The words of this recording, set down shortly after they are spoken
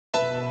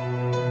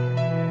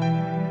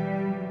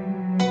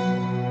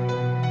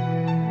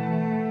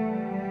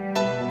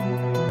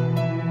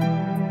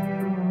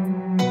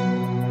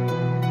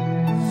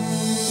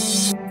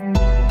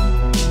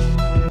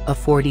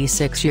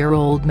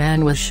46-year-old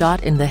man was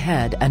shot in the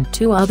head and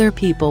 2 other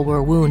people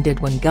were wounded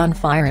when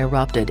gunfire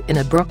erupted in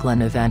a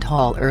Brooklyn event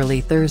hall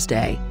early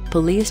Thursday,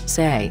 police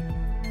say.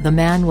 The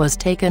man was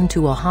taken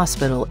to a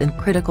hospital in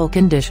critical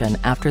condition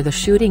after the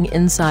shooting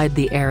inside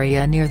the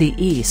area near the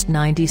East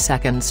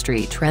 92nd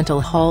Street rental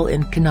hall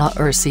in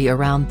NYC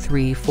around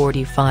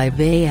 3:45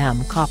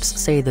 a.m. Cops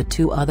say the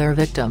 2 other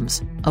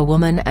victims, a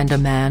woman and a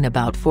man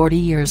about 40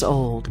 years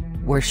old,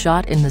 were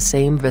shot in the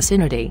same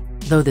vicinity,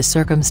 though the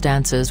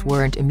circumstances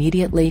weren't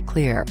immediately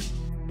clear.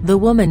 The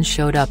woman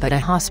showed up at a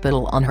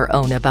hospital on her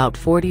own about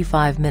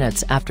 45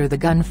 minutes after the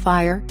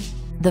gunfire.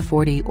 The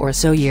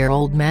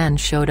 40-or-so-year-old man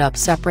showed up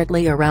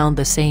separately around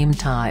the same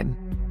time.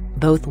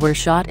 Both were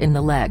shot in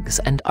the legs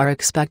and are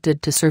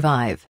expected to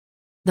survive.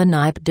 The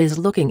NYPD is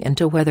looking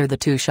into whether the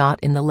 2 shot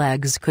in the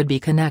legs could be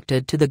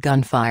connected to the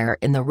gunfire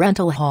in the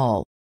rental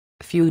hall.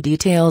 Few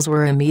details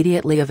were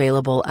immediately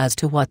available as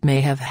to what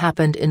may have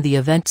happened in the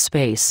event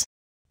space.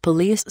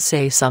 Police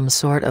say some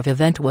sort of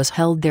event was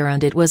held there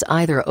and it was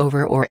either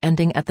over or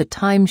ending at the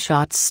time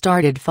shots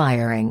started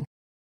firing.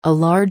 A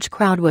large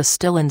crowd was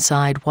still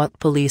inside what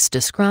police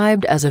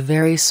described as a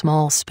very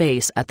small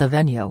space at the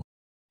venue.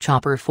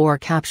 Chopper 4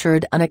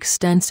 captured an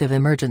extensive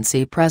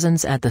emergency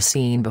presence at the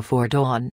scene before dawn.